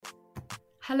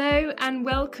Hello and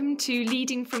welcome to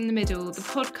Leading from the Middle, the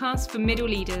podcast for middle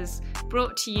leaders,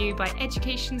 brought to you by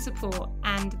Education Support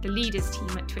and the Leaders team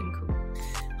at Twinkl.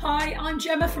 Hi, I'm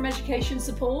Gemma from Education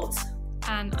Support.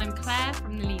 And I'm Claire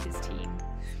from the Leaders team.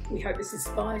 We hope this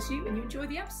inspires you and you enjoy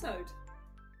the episode.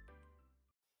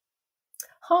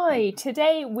 Hi,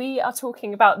 today we are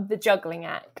talking about the Juggling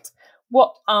Act.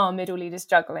 What are middle leaders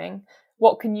juggling?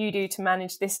 What can you do to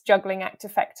manage this juggling act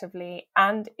effectively?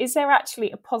 And is there actually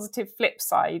a positive flip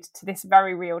side to this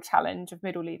very real challenge of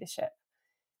middle leadership?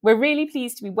 We're really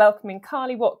pleased to be welcoming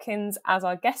Carly Watkins as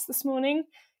our guest this morning.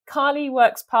 Carly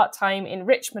works part-time in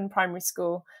Richmond Primary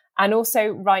School and also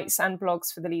writes and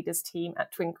blogs for the Leaders team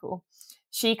at Twinkl.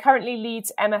 She currently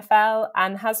leads MFL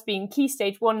and has been Key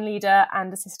Stage 1 leader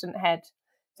and assistant head.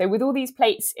 So with all these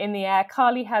plates in the air,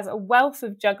 Carly has a wealth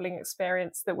of juggling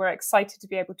experience that we're excited to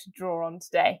be able to draw on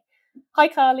today. Hi,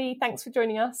 Carly. Thanks for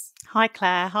joining us. Hi,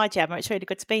 Claire. Hi, Gemma. It's really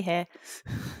good to be here.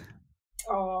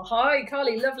 Oh, hi,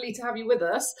 Carly. Lovely to have you with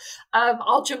us.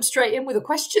 I'll jump straight in with a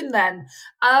question then.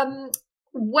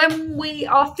 When we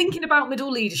are thinking about middle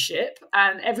leadership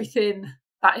and everything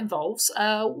that involves,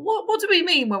 what do we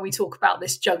mean when we talk about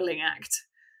this juggling act?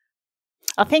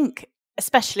 I think,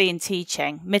 especially in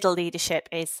teaching, middle leadership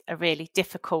is a really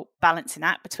difficult balancing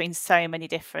act between so many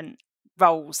different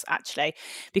roles, actually,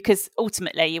 because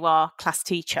ultimately you are class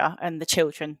teacher and the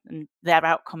children and their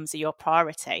outcomes are your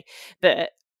priority.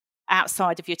 But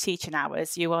outside of your teaching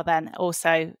hours, you are then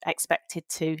also expected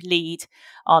to lead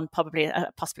on possibly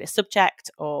a subject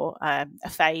or a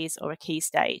phase or a key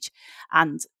stage,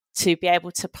 and to be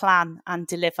able to plan and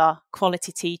deliver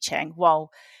quality teaching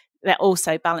while they're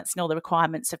also balancing all the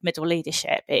requirements of middle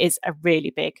leadership. It is a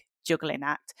really big juggling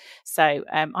act. So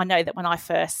I know that when I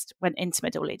first went into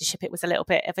middle leadership, it was a little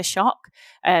bit of a shock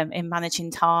in managing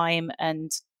time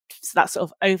and that sort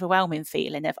of overwhelming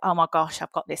feeling of, oh my gosh,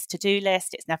 I've got this to-do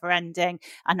list, it's never ending,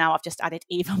 and now I've just added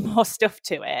even more stuff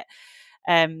to it.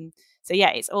 So yeah,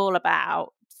 it's all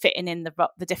about fitting in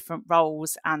the different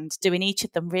roles and doing each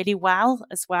of them really well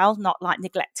as well, not like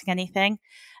neglecting anything.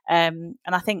 And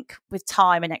I think with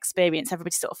time and experience,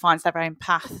 everybody sort of finds their own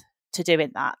path to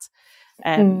doing that.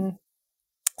 So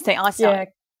I started. Yeah.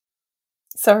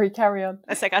 Sorry, carry on.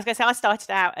 I was going to say I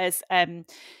started out as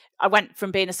I went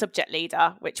from being a subject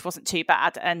leader, which wasn't too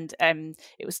bad, and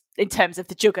it was in terms of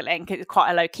the juggling, it was quite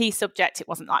a low key subject. It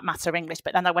wasn't like maths or English,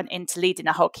 but then I went into leading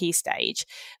a whole key stage.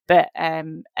 But I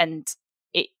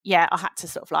had to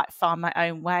sort of like find my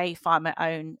own way, find my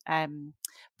own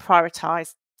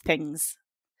prioritise things,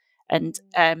 and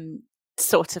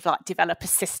sort of like develop a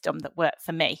system that worked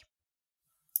for me.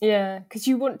 Yeah, because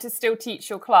you want to still teach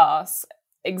your class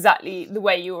exactly the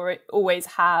way you always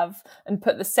have and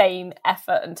put the same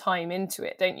effort and time into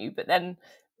it, don't you? But then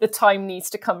the time needs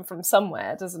to come from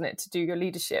somewhere, doesn't it, to do your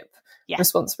leadership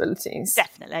responsibilities?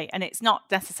 Definitely. And it's not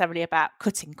necessarily about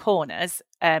cutting corners,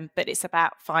 but it's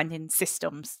about finding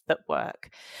systems that work.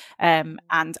 And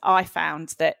I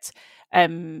found that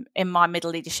in my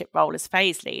middle leadership role as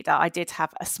phase leader, I did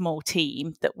have a small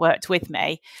team that worked with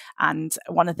me. And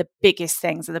one of the biggest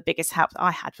things and the biggest help that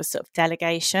I had was sort of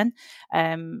delegation.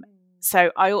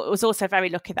 So I was also very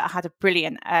lucky that I had a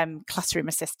brilliant classroom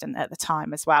assistant at the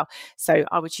time as well. So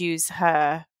I would use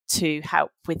her to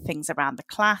help with things around the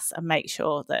class and make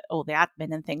sure that all the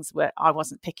admin and things I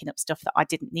wasn't picking up stuff that I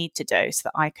didn't need to do, so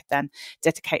that I could then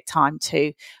dedicate time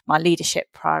to my leadership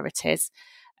priorities.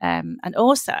 And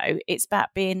also it's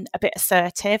about being a bit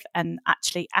assertive and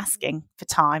actually asking for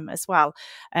time as well.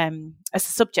 As a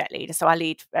subject leader, so I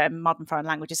lead modern foreign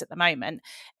languages at the moment,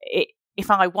 if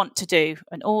I want to do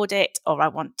an audit or I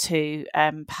want to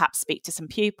perhaps speak to some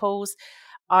pupils,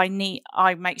 I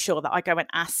make sure that I go and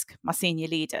ask my senior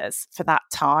leaders for that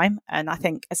time. And I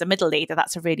think as a middle leader,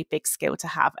 that's a really big skill to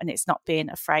have. And it's not being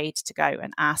afraid to go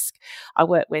and ask. I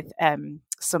work with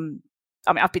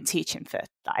I've been teaching for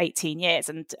 18 years,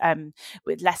 and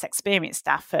with less experienced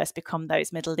staff first become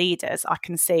those middle leaders, I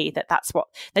can see that that's what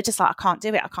they're just like, I can't do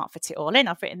it. I can't fit it all in.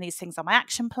 I've written these things on my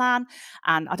action plan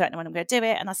and I don't know when I'm going to do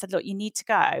it. And I said, look, you need to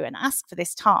go and ask for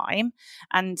this time.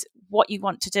 And what you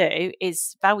want to do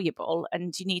is valuable,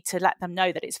 and you need to let them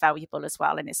know that it's valuable as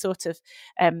well. And it's sort of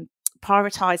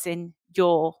prioritising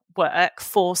your work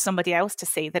for somebody else to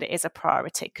see that it is a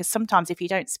priority. Because sometimes if you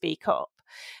don't speak up,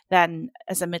 then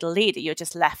as a middle leader, you're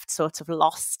just left sort of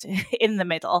lost in the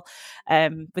middle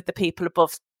with the people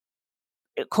above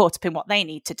caught up in what they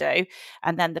need to do,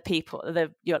 and then the people,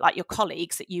 your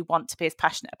colleagues that you want to be as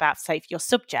passionate about, say, your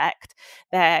subject,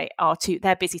 they're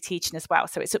busy teaching as well.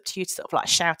 So it's up to you to sort of like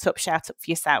shout up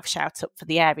for yourself, shout up for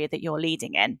the area that you're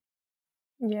leading in.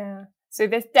 Yeah. So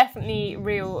there's definitely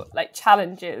real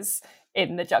challenges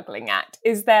in the Juggling Act.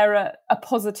 Is there a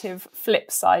positive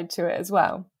flip side to it as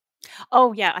well?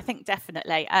 Oh, yeah, I think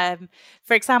definitely.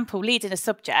 For example, leading a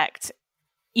subject,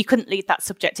 you couldn't lead that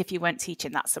subject if you weren't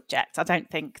teaching that subject. I don't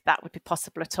think that would be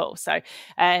possible at all. So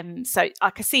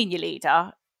like a senior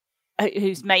leader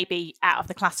who's maybe out of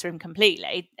the classroom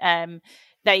completely,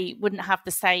 they wouldn't have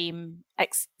the same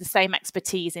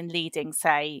expertise in leading,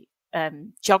 say,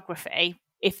 geography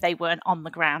if they weren't on the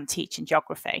ground teaching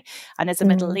geography. And as a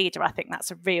middle leader, I think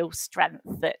that's a real strength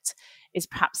that is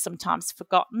perhaps sometimes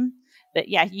forgotten. That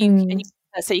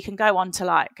so you can go on to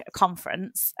like a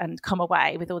conference and come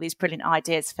away with all these brilliant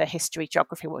ideas for history,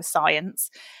 geography, or science,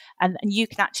 and you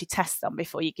can actually test them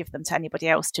before you give them to anybody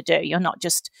else to do. You're not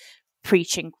just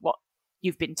preaching what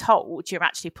you've been told, you're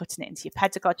actually putting it into your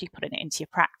pedagogy, putting it into your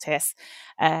practice.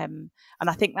 And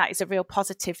I think that is a real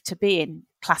positive to being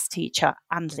class teacher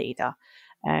and leader.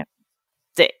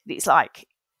 That it's like,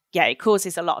 yeah, it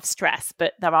causes a lot of stress,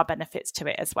 but there are benefits to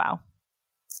it as well.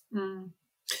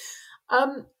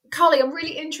 Carly, I'm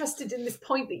really interested in this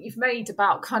point that you've made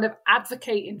about kind of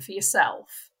advocating for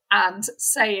yourself and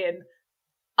saying,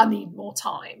 I need more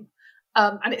time.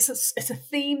 And it's a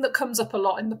theme that comes up a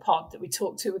lot in the pod that we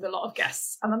talk to with a lot of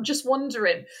guests. And I'm just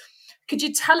wondering, could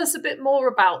you tell us a bit more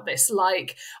about this?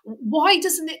 Like, why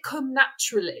doesn't it come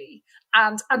naturally?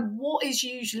 And what is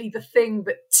usually the thing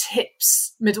that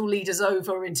tips middle leaders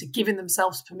over into giving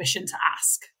themselves permission to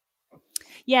ask?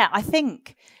 Yeah, I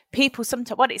think people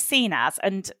sometimes, what it's seen as,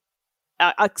 and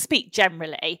I speak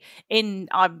generally in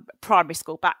our primary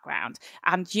school background,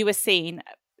 and you were seen,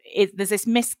 there's this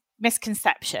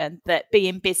misconception that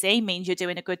being busy means you're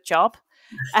doing a good job.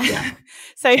 Yeah.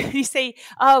 So you see,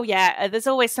 there's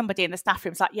always somebody in the staff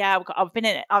room. It's like, yeah, I've got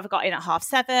in at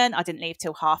 7:30. I didn't leave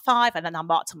till 5:30, and then I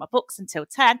marked on my books until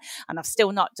 10, and I've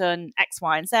still not done X,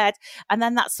 Y, and Z. And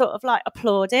then that's sort of like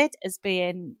applauded as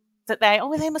being that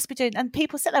they must be doing, and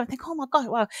people sit there and think, oh my God,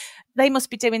 well, they're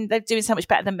doing so much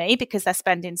better than me because they're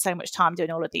spending so much time doing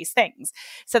all of these things.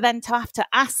 So then to have to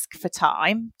ask for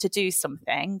time to do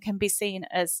something can be seen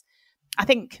as, I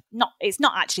think it's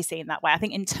not actually seen that way. I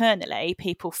think internally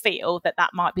people feel that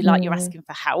might be like you're asking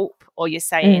for help, or you're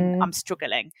saying I'm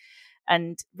struggling.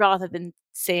 And rather than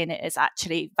seeing it as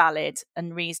actually valid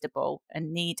and reasonable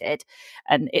and needed,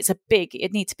 and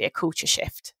it needs to be a culture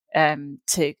shift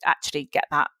to actually get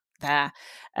that there.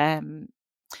 And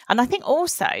I think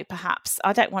also, perhaps,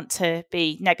 I don't want to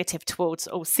be negative towards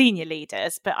all senior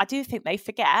leaders, but I do think they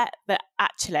forget that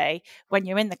actually when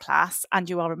you're in the class and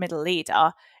you are a middle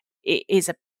leader, it is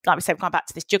like we said, we're going back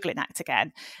to this Juggling Act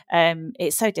again.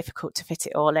 It's so difficult to fit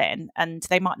it all in, and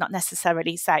they might not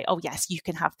necessarily say, "Oh, yes, you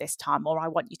can have this time," or "I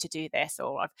want you to do this,"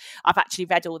 or "I've actually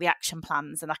read all the action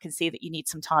plans and I can see that you need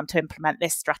some time to implement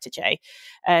this strategy."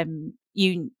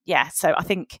 So I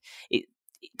think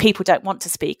people don't want to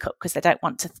speak up because they don't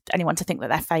want anyone to think that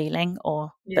they're failing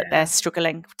or that they're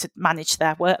struggling to manage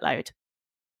their workload.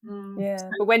 Yeah,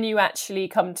 but when you actually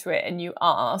come to it and you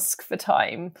ask for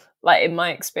time, like in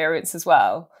my experience as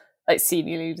well, like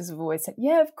senior leaders have always said,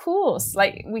 yeah, of course,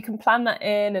 like we can plan that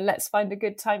in and let's find a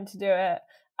good time to do it.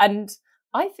 And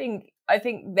I think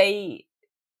they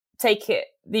take it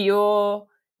that you're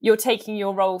taking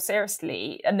your role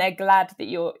seriously, and they're glad that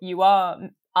you are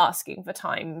asking for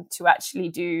time to actually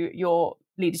do your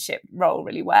leadership role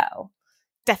really well.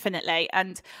 Definitely.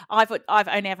 And I've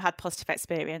only ever had positive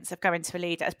experience of going to a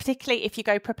leader, particularly if you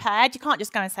go prepared. You can't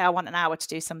just go and say, I want an hour to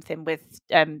do something with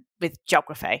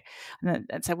geography.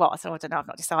 And so what? So I don't know, I've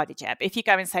not decided yet. But if you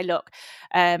go and say, look,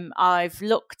 I've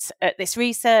looked at this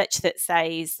research that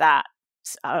says that,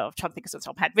 I'm trying to think of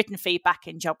something off my head, written feedback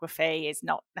in geography is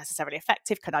not necessarily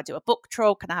effective. Can I do a book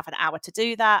trawl? Can I have an hour to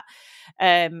do that?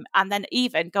 And then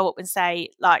even go up and say,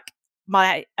 like,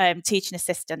 my teaching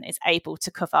assistant is able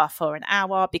to cover for an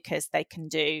hour because they can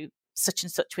do such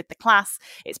and such with the class.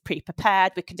 It's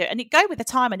pre-prepared. We can do it. And you go with the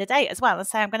time and the date as well and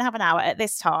say, I'm going to have an hour at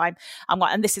this time.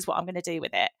 And this is what I'm going to do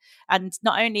with it. And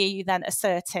not only are you then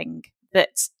asserting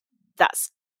that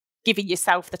that's giving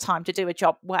yourself the time to do a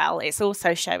job well, it's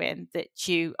also showing that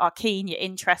you are keen, you're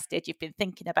interested, you've been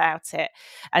thinking about it,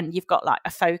 and you've got like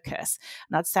a focus.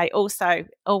 And I'd say also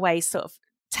always sort of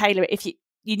tailor it. If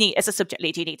you need, as a subject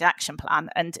leader, you need an action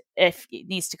plan, and if it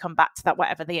needs to come back to that,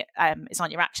 whatever the is on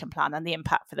your action plan and the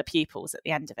impact for the pupils at the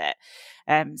end of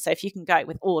it. So if you can go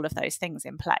with all of those things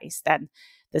in place, then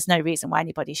there's no reason why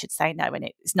anybody should say no,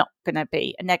 and it's not going to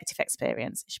be a negative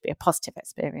experience. It should be a positive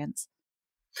experience.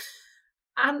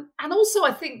 And also,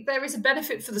 I think there is a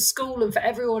benefit for the school and for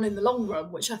everyone in the long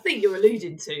run, which I think you're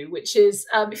alluding to, which is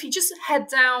if you just head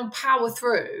down, power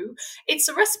through, it's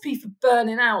a recipe for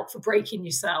burning out, for breaking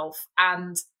yourself.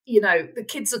 And, the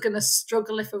kids are going to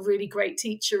struggle if a really great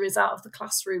teacher is out of the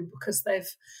classroom because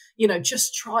they've,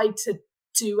 just tried to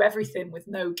do everything with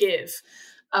no give.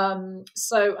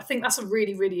 So I think that's a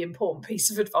really, really important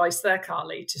piece of advice there,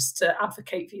 Carly, just to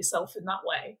advocate for yourself in that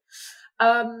way.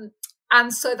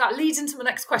 And so that leads into my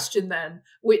next question then,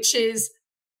 which is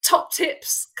top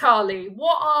tips, Carly.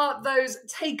 What are those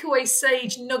takeaway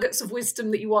sage nuggets of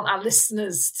wisdom that you want our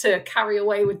listeners to carry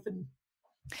away with them?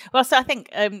 Well, so I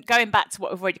think going back to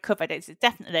what we've already covered, it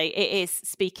is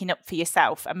speaking up for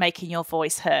yourself and making your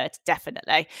voice heard.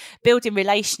 Definitely building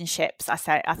relationships, I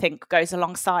think goes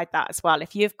alongside that as well.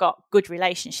 If you've got good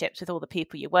relationships with all the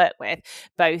people you work with,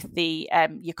 both the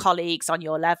your colleagues on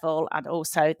your level and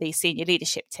also the senior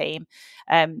leadership team,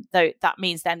 though that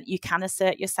means then you can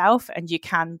assert yourself and you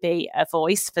can be a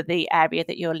voice for the area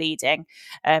that you're leading,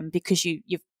 because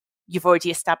you've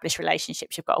already established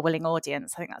relationships, you've got a willing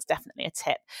audience. I think that's definitely a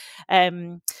tip.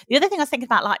 The other thing I was thinking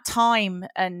about, like time,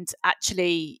 and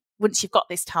actually once you've got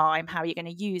this time, how are you going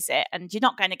to use it? And you're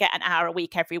not going to get an hour a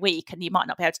week every week, and you might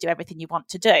not be able to do everything you want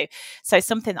to do. So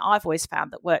something that I've always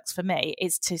found that works for me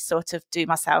is to sort of do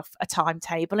myself a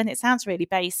timetable. And it sounds really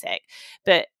basic,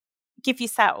 but give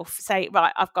yourself, say,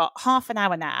 right, I've got half an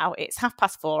hour now, it's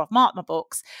 4:30, I've marked my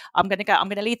books, I'm going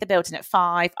to leave the building at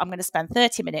 5, I'm going to spend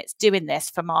 30 minutes doing this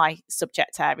for my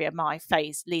subject area, my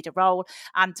phase leader role,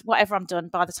 and whatever I'm done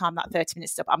by the time that 30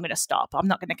 minutes is up, I'm going to stop. I'm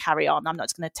not going to carry on, I'm not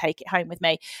just going to take it home with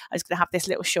me, I'm just going to have this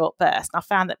little short burst. And I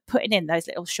found that putting in those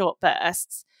little short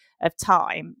bursts of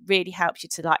time really helps you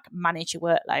to like manage your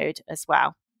workload as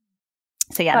well.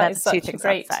 So yeah, that's two things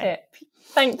I'd say. Great tip.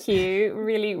 Thank you.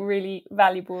 Really, really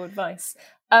valuable advice.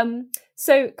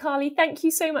 So Carly, thank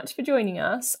you so much for joining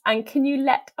us. And can you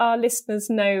let our listeners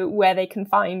know where they can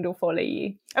find or follow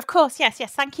you? Of course, yes.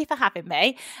 Thank you for having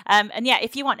me. And yeah,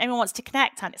 if anyone wants to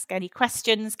connect and any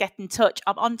questions, get in touch.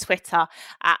 I'm on Twitter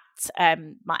at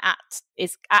my @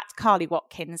 is at Carly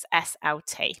Watkins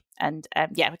SLT. And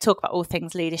we talk about all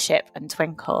things leadership and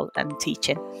Twinkl and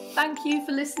teaching. Thank you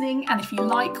for listening. And if you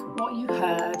like what you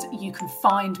heard, you can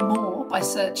find more by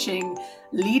searching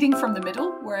Leading from the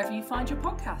Middle wherever you find your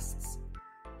podcasts.